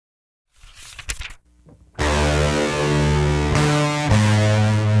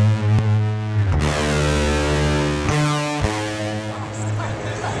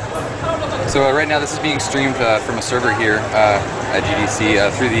So right now this is being streamed from a server here at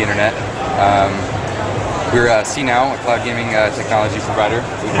GDC through the internet. We're CiiNow, a cloud gaming technology provider.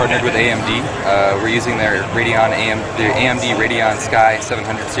 We partnered with AMD. We're using their AMD Radeon Sky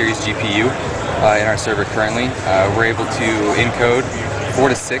 700 series GPU in our server currently. We're able to encode 4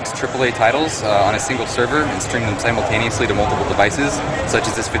 to 6 AAA titles on a single server and stream them simultaneously to multiple devices, such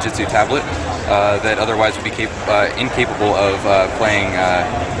as this Fujitsu tablet, that otherwise would be incapable of playing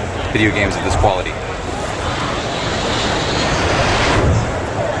video games of this quality.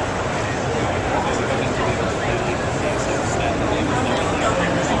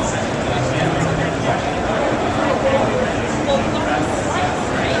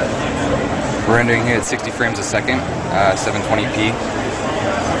 We're rendering here at 60 frames a second, 720p.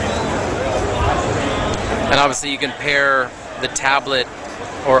 And obviously you can pair the tablet,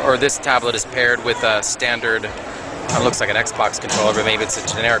 or this tablet is paired with a standard, it looks like an Xbox controller, but maybe it's a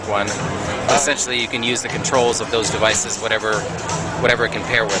generic one. But essentially you can use the controls of those devices, whatever it can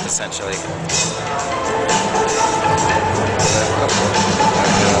pair with, essentially.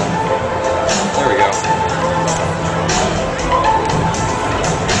 There we go.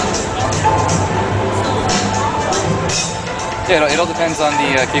 Yeah, it all depends on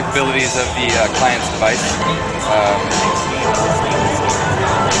the capabilities of the client's device.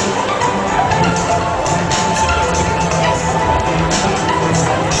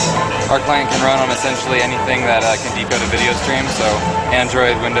 Our client can run on essentially anything that can decode a video stream, so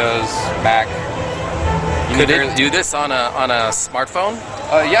Android, Windows, Mac. Could it do this on a smartphone?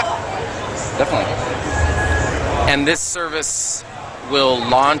 Yeah, definitely. And this service will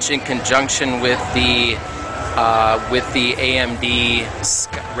launch in conjunction with the AMD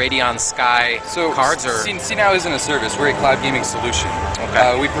Radeon Sky cards? Or CiiNow isn't a service, we're a cloud gaming solution.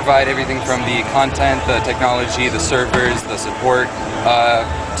 Okay. We provide everything from the content, the technology, the servers, the support,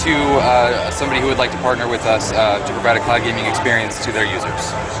 to somebody who would like to partner with us to provide a cloud gaming experience to their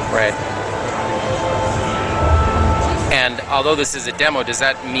users. Right. And although this is a demo, does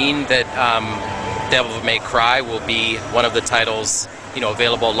that mean that Devil May Cry will be one of the titles,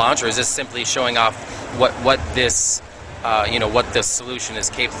 available at launch, or is this simply showing off what this solution is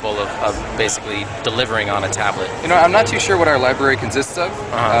capable of basically delivering on a tablet? I'm not too sure what our library consists of.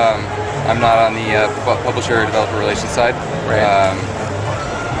 I'm not on the publisher or developer relations side. Right.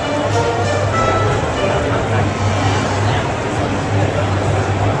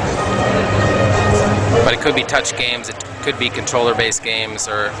 But it could be touch games, it could be controller-based games,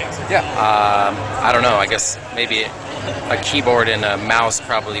 or I don't know. I guess maybe a keyboard and a mouse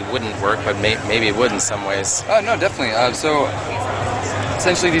probably wouldn't work, but maybe it would in some ways. No, definitely. So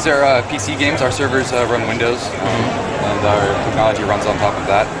essentially these are PC games. Our servers run Windows, and our technology runs on top of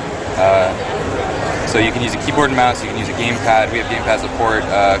that. So you can use a keyboard and mouse, you can use a gamepad. We have gamepad support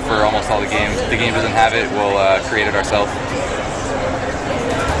for almost all the games. If the game doesn't have it, we'll create it ourselves.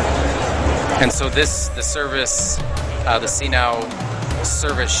 And so the service, the CiiNow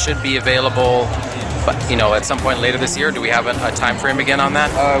service should be available, but at some point later this year. Do we have a time frame again on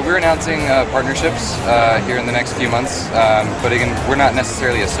that? We're announcing partnerships here in the next few months, but again, we're not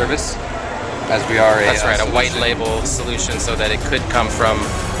necessarily a service, as we are a white label solution, so that it could come from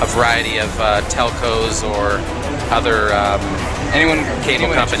a variety of telcos or other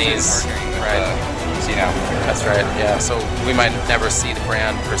cable companies. Right. CiiNow. That's right. Yeah. So we might never see the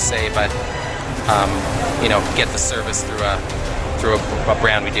brand per se, but get the service through a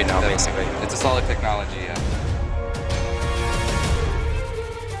brand we do know, basically. It's a solid technology. Yeah.